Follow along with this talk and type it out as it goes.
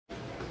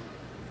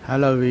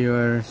Hello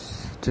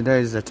viewers,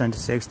 today is the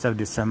 26th of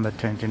December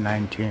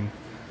 2019.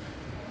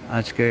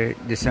 আজকে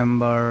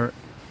December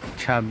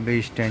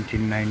 26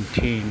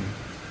 2019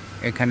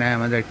 এখানে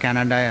আমাদের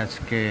কানাডায়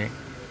আজকে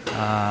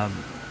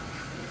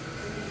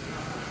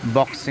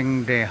বক্সিং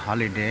ডে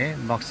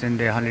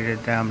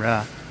হলিডেতে আমরা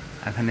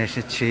এখানে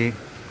এসেছি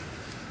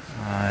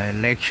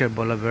Lakeshore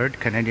Boulevard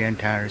Canadian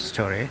Tire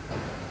Store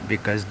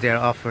because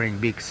they're offering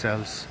big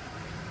sales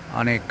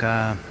অনেক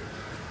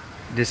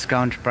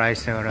discount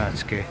price এ ওরা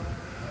আজকে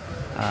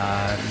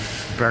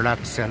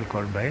product sell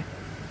korbe.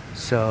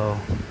 So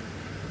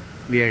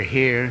we are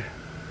here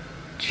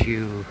to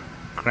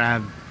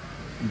grab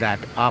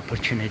that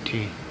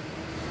opportunity.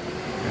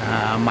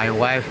 My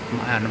wife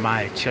and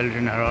my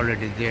children are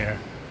already there.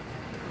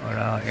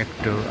 Ora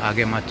ekটু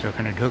আগে মাত্র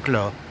ওখানে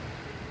ঢুকলো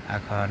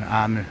এখন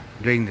I'm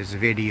doing this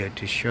video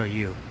to show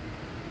you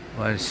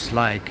what it's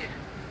like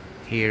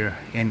here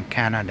in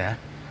Canada,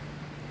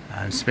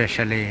 and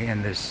especially in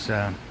this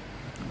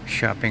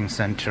shopping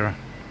center.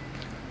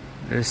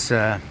 This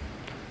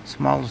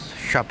small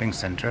shopping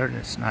center,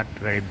 it's not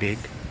very big,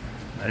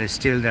 but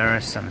still there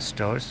are some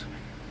stores.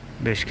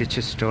 বেশ কিছু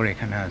store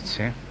এখানে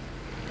আছে,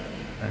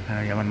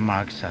 এখানে যেমন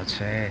marks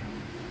আছে.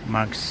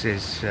 Marks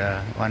is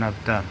one of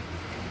the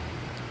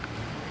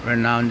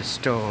renowned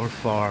store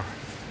for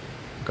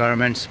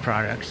garments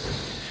products,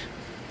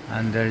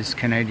 and there is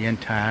Canadian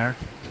Tire.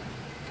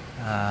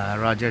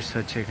 Rogers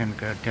হচ্ছে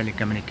এখানকার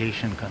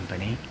telecommunication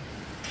company,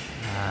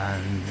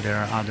 and there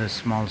are other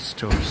small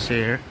stores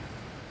here.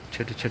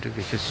 ছোট ছোট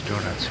কিছু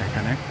স্টোর আছে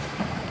এখানে.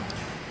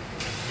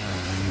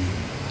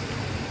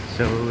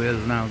 So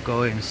we'll now go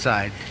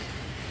inside.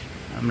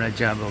 আমরা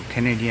যাব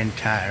Canadian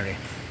Tire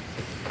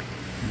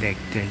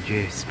দেখতে যে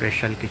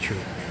স্পেশাল কিছু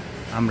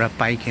আমরা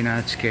পাই কিনা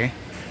আজকে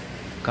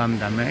কম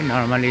দামে.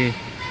 Normally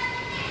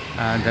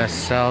the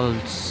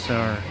sales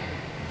are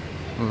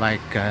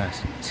like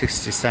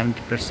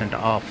 60-70%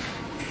 off,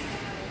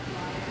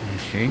 you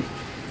see.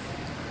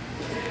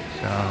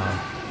 So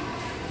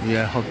we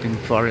are hoping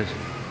for a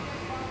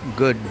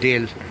good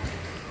deal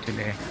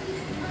today.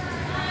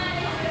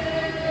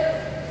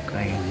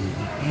 Going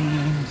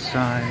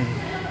inside.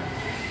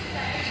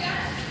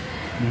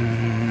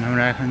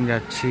 আমরা এখন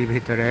যাচ্ছি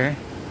ভিতরে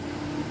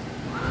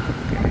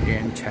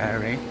Canadian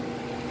Tire.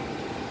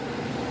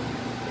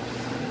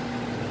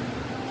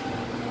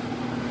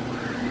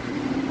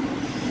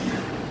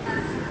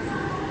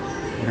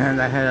 এখানে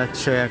দেখা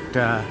যাচ্ছে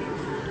একটা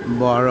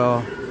বড়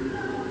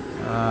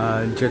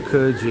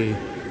jacuzzi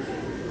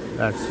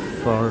that's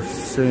for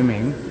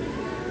swimming.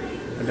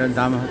 এটার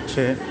দাম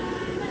হচ্ছে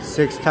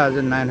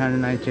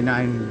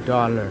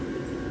 $6,999.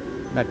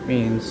 That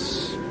means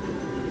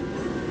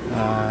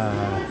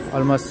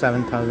almost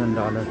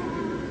 $7,000.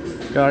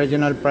 The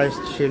original price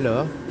ছিল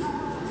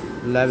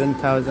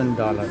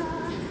 $11,000.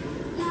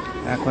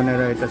 এখন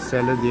এরা এটা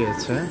সেলে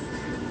দিয়েছে.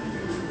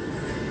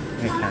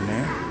 এখানে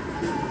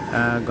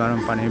গরম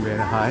পানি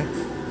বের হয়,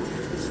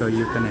 so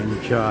you can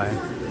enjoy.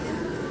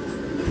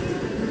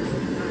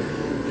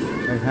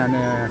 এখানে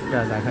একটা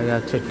দেখা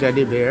যাচ্ছে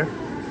teddy bear.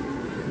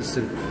 It's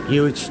a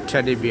huge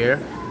teddy bear,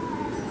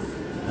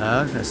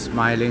 a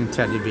smiling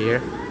teddy bear.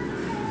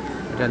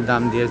 এটার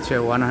দাম দিয়েছে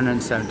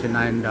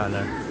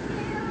 $179.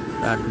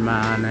 তার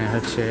মানে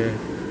হচ্ছে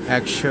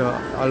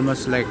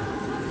almost like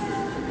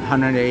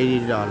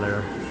 $180.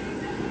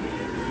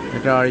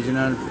 এটা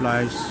অরিজিনাল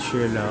প্রাইস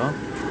ছিল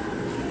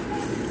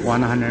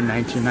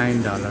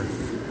 $199.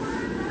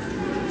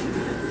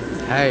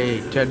 Hey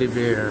teddy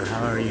bear,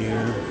 how are you?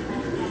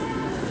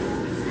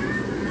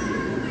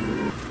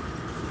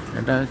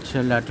 এটা হচ্ছে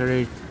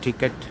লটারি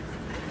টিকিট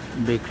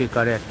বিক্রি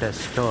করে একটা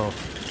স্টোর.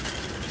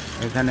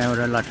 এখানে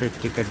ওরা লটারি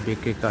টিকিট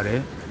বিক্রি করে.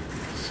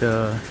 So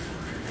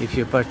if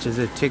you purchase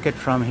a ticket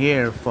from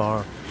here for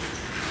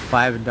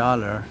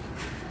 $5,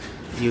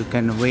 you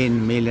can win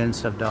millions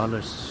of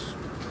dollars.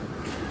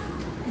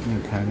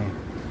 এখানে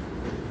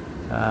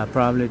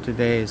probably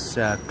today is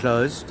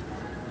closed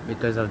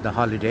because of the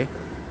holiday.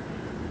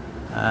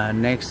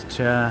 Next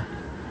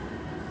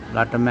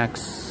Lotomax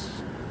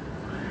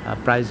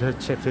price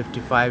হচ্ছে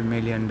 $55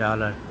 million.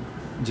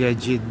 যে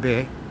জিতবে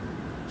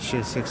সে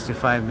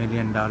 $65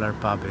 million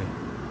পাবে.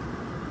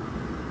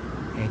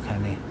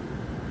 এখানে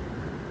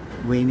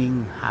winning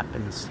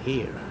happens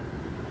here.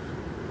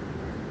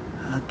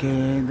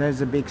 Okay,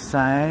 there's a big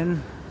sign.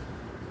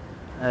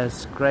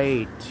 It's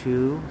great to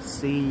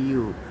see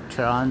you,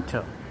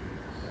 Toronto.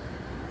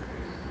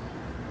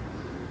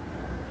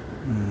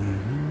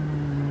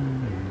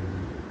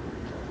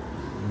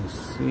 You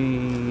see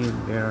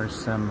there are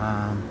some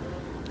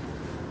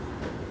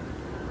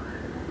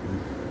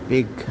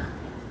big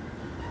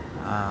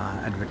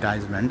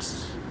advertisements.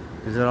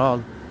 These are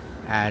all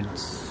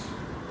ads.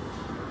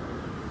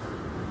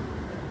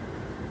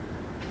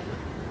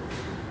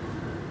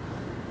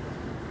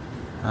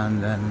 And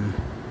then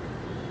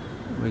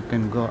we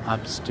can go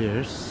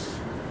upstairs.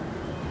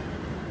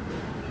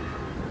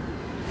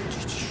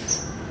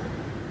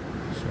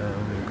 So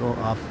we go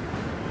up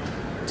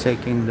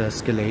taking the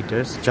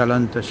escalators.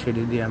 চলন্ত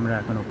সিঁড়ি দিয়ে আমরা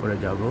এখন উপরে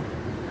যাব.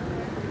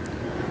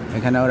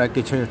 এখানে ওরা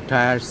কিছু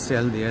টায়ার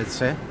সেল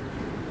দিয়েছে,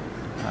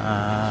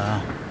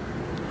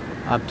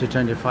 up to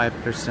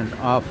 25%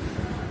 off.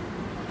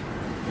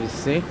 You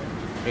see,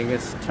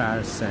 biggest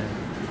tire sale.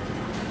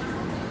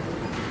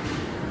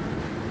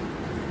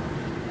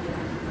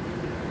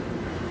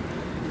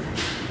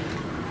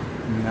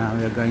 Now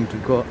we are going to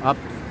go up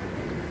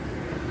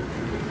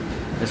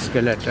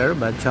escalator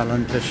বা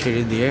চলন্ত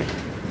সিঁড়ি দিয়ে।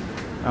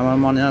 আমার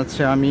মনে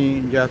আছে আমি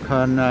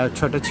যখন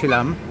ছোট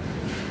ছিলাম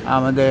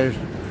আমাদের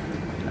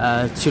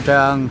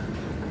চিটাগাং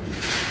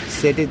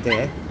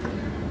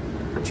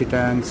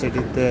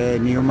সিটিতে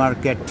নিউ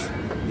মার্কেট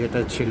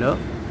যেটা ছিল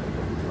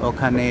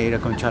ওখানে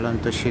এরকম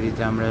চলন্ত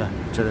সিঁড়িতে আমরা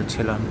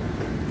চড়েছিলাম।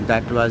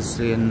 That was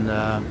in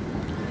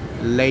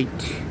late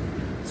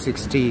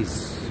 60s।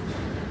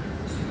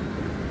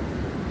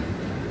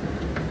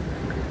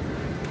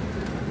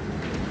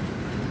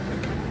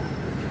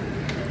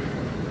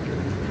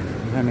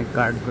 এখানে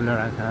কার্ডগুলো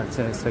রাখা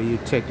আছে, so you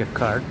take a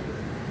card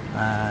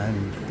and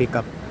pick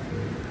up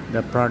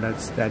the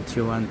products that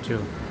you want to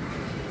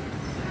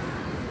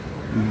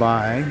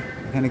buy.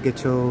 এখানে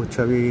কিছু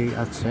ছবি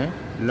আছে,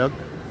 look,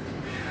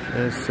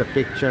 there's a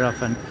picture of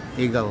an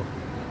eagle.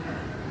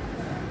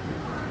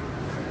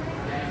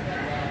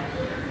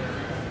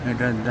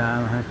 এটার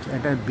দাম হচ্ছে,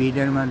 এটা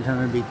বিডের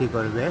মাধ্যমে বিক্রি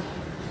করবে,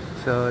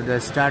 so the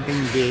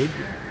starting bid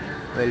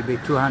will be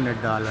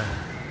 $200.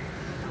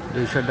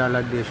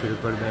 $200 দিয়ে শুরু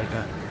করবে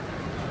এটা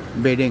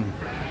bidding,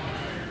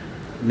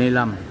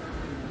 নিলাম।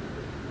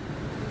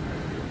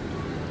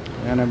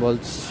 এখানে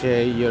বলছে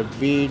your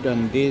bid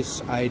on this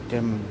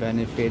item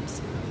benefits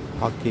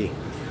hockey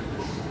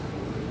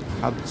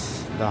helps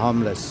the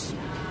homeless.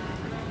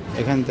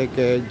 এখান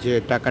থেকে যে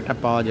টাকাটা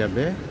পাওয়া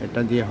যাবে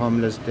এটা দিয়ে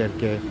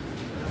হোমলেসদেরকে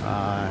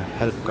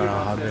হেল্প করা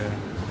হবে।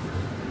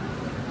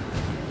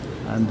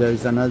 and there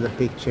is another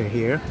picture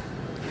here,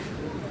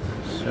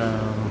 so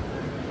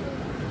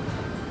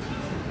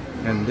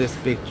in this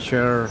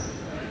picture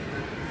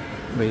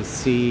we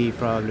see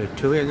probably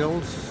two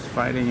eagles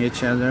fighting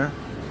each other.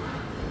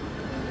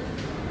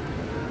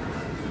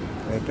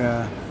 এটা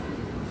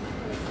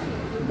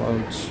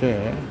বলছে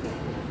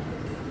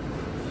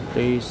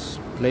please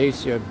place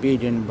your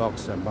bid in box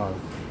above.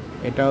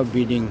 এটাও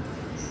bidding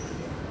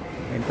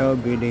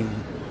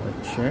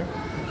হচ্ছে,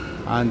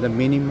 and the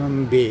minimum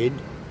bid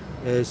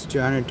is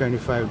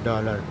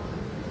 $225.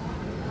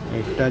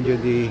 এটা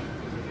যদি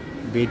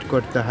বিড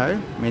করতে হয়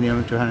minimum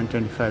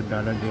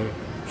 $225 দিয়ে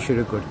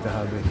শুরু করতে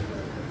হবে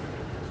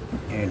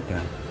এটা।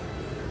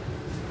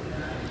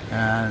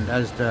 and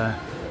that's the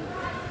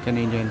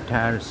Canadian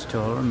Tire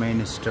store, main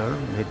store,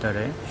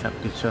 ভিতরে সব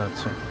কিছু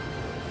আছে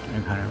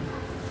এখানে।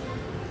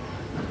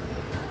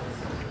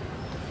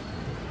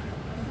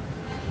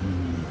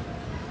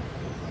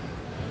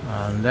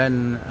 and then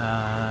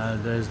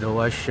there's the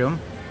washroom,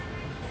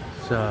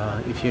 so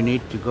if you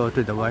need to go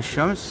to the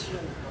washrooms,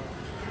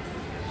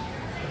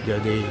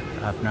 যদি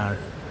আপনার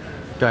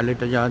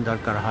টয়লেটে যাওয়ার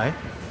দরকার হয়,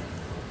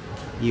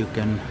 you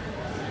can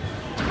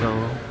go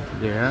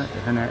there.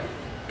 এখানে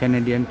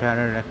Canadian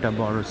Tire একটা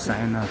বড়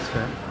সাইন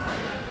আছে,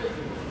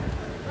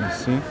 you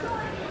see.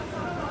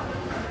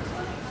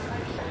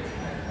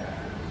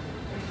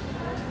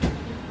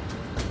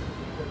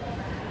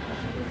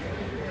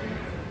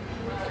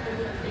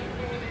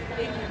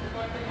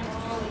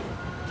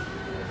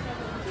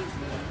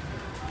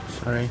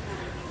 Sorry.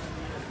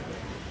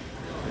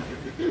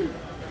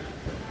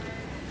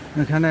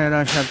 এখানে এরা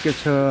সব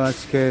কিছু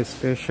আজকে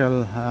স্পেশাল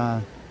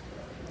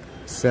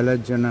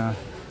সেলের জন্য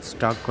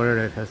স্টক করে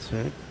রেখেছে,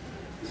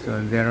 so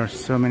there are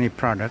so many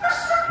products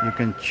you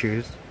can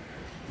choose.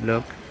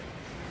 look,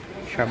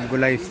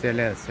 সবগুলাই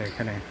সেলে আছে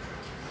এখানে,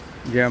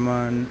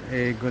 যেমন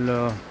এইগুলো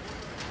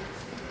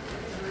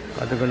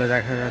কতগুলো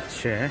দেখা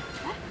যাচ্ছে,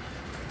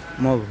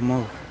 মুভ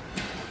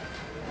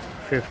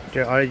 50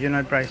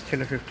 অরিজিনাল প্রাইস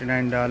ছিল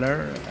 $59,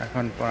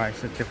 এখন প্রাইস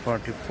হচ্ছে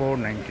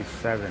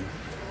 $44.97.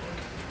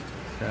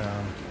 so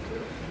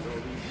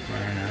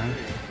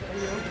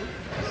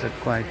it's a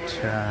quite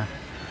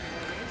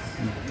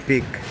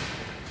big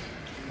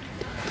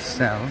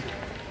sell.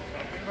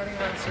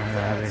 so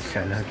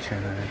sell হচ্ছে,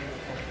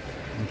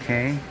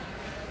 okay,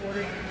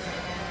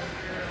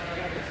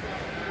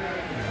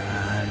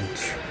 and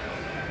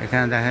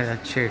এখানে দেখা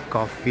যাচ্ছে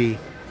coffee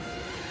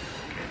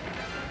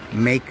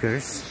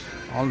makers.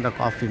 all the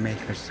coffee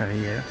makers are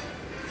here.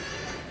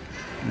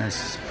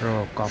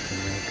 Nespresso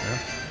coffee maker.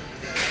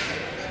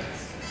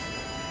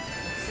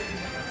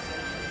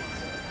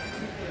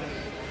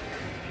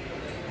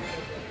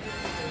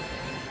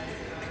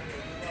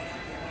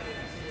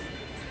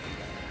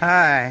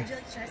 Hi. Would you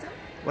like to try some?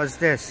 What's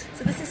this?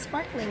 So this is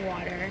sparkling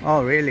water.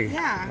 Oh, really?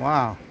 Yeah.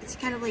 Wow. It's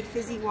kind of like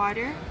fizzy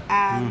water.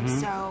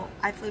 So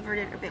I flavored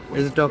it a bit with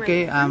Is it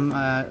okay? I'm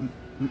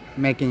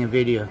making a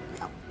video.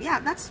 Oh, yeah,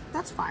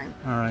 that's fine.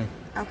 All right.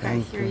 Okay,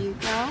 Thank here you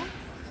go.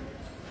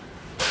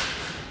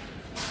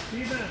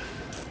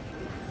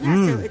 Yeah,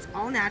 so it's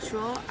all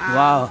natural.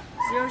 Wow.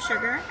 Zero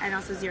sugar and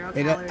also zero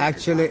It calories.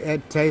 actually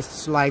it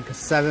tastes like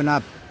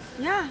 7-Up.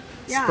 Yeah.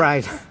 Yeah.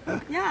 Sprite.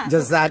 Yeah.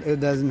 Just that it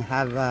doesn't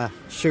have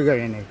sugar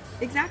in it.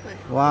 Exactly.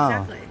 Wow.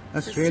 Exactly.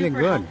 That's so really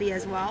super good. healthy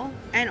as well,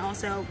 and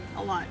also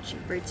a lot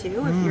cheaper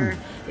too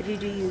if you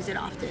do use it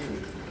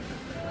often.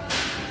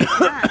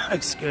 Yeah.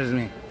 Excuse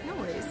me. No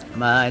worries.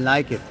 But I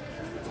like it.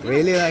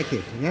 Really like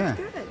it. Yeah.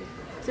 Good.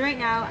 So right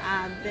now,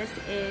 this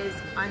is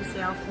on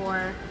sale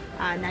for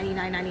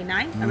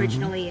 $99.99.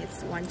 Originally,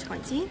 it's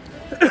 $120,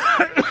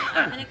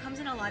 and it comes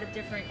in a lot of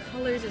different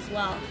colors as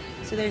well.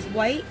 So there's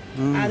white.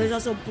 There's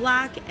also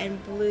black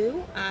and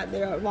blue.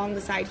 They're along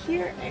the side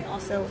here, and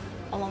also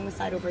along the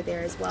side over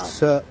there as well.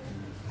 So,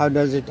 how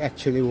does it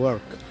actually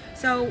work?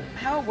 So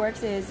how it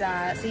works is,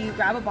 so you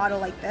grab a bottle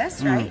like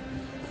this, right?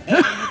 And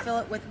you fill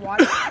it with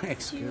water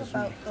to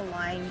about the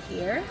line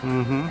here,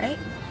 right?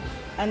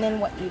 And then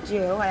what you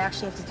do, I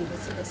actually have to do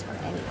this to this one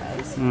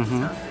anyways. So I'm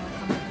gonna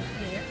come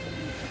over here.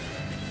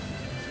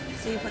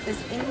 So you put this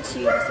into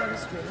the soda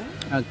stream,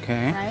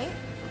 Okay. right?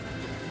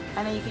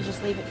 And then you can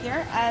just leave it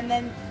here. And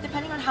then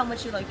depending on how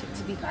much you like it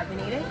to be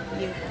carbonated,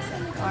 you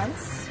send it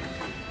once,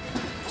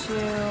 2,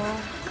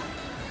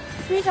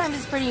 3 times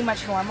is pretty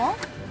much normal,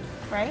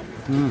 right?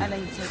 And then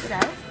you take it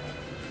out.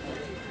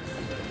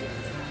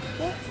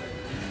 Okay.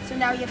 So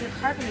now you have your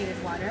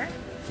carbonated water.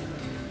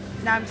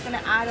 Now I'm just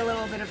gonna add a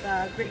little bit of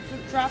the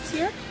grapefruit drops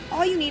here.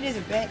 All you need is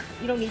a bit.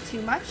 You don't need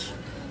too much.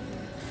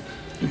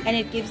 And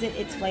it gives it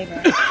its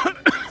flavor.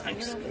 A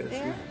little bit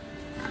there.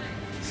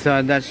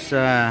 So that's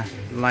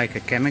like a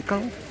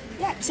chemical?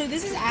 Yeah, so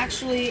this is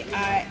actually,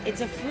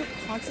 it's a fruit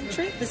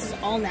concentrate. This is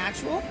all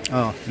natural.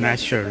 Oh,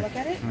 natural. Take a look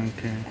at it.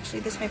 Okay.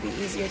 Actually, this might be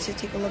easier to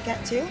take a look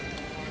at too.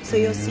 So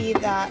you'll see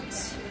that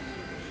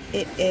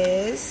it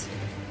is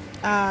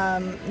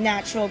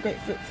natural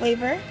grapefruit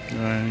flavor,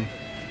 Right.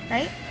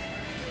 right?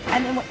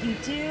 And then what you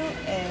do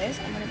is,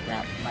 I'm gonna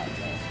grab my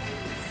side.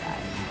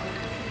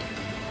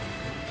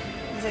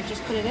 As I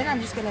just put it in,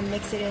 I'm just gonna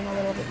mix it in a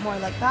little bit more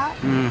like that.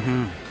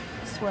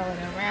 Swirl it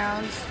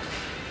around,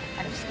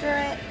 kind of stir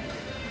it,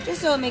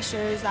 just so it makes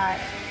sure that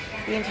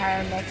the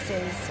entire mix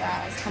is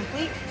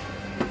complete.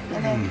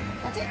 And then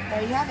that's it.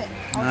 There you have it.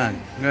 All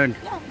done. Good.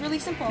 Yeah, really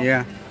simple.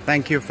 Yeah.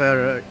 Thank you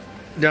for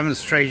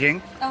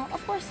demonstrating. Oh,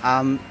 of course.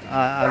 I'll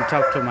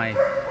talk to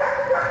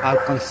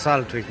I'll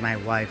consult with my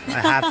wife. I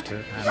have to.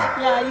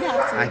 Yeah, you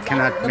have to. I exactly.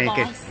 cannot The make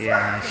boss. it.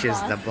 Yeah,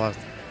 she's the boss.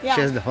 Yeah.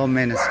 She's the home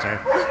minister.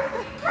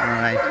 All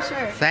right. For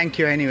sure. Thank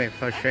you anyway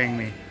for showing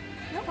me.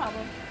 No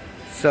problem.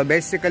 So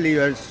basically,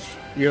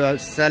 you are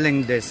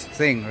selling this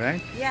thing,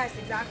 right? Yes,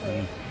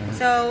 exactly.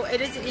 So it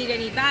doesn't need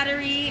any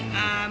battery.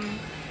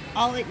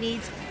 All it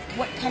needs,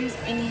 what comes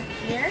in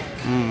here,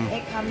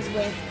 it comes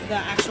with the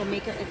actual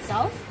maker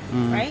itself,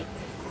 right?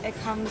 It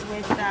comes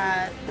with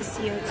the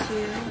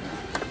CO2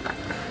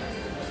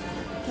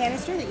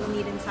 canister that you'll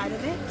need inside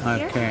of it.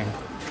 Okay. Here,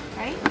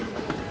 right?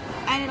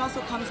 And it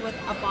also comes with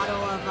a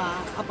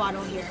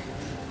bottle here.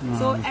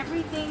 So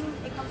everything,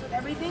 it comes with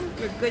everything.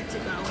 You're good to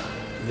go.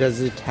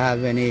 Does it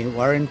have any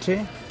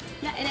warranty?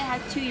 Yeah, and it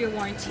has 2-year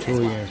warranty as 2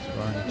 well. years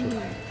warranty.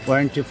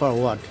 Warranty for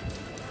what?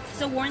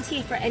 So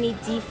warranty for any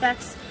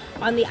defects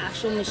on the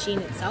actual machine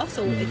itself.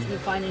 So if you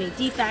find any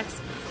defects,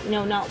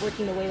 not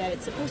working the way that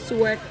it's supposed to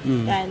work,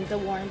 then the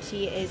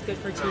warranty is good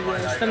for 2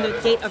 years from the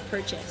date of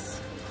purchase.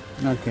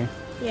 Okay.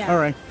 Yeah. All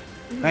right.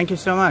 Thank you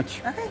so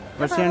much. Okay.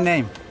 What's your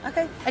name?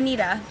 Okay.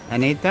 Anita.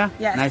 Anita?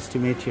 Yes. Nice to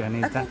meet you,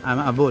 Anita. Okay. I'm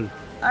Abul.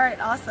 All right.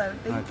 Awesome.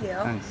 Thank Okay, you.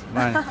 thanks.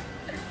 Bye.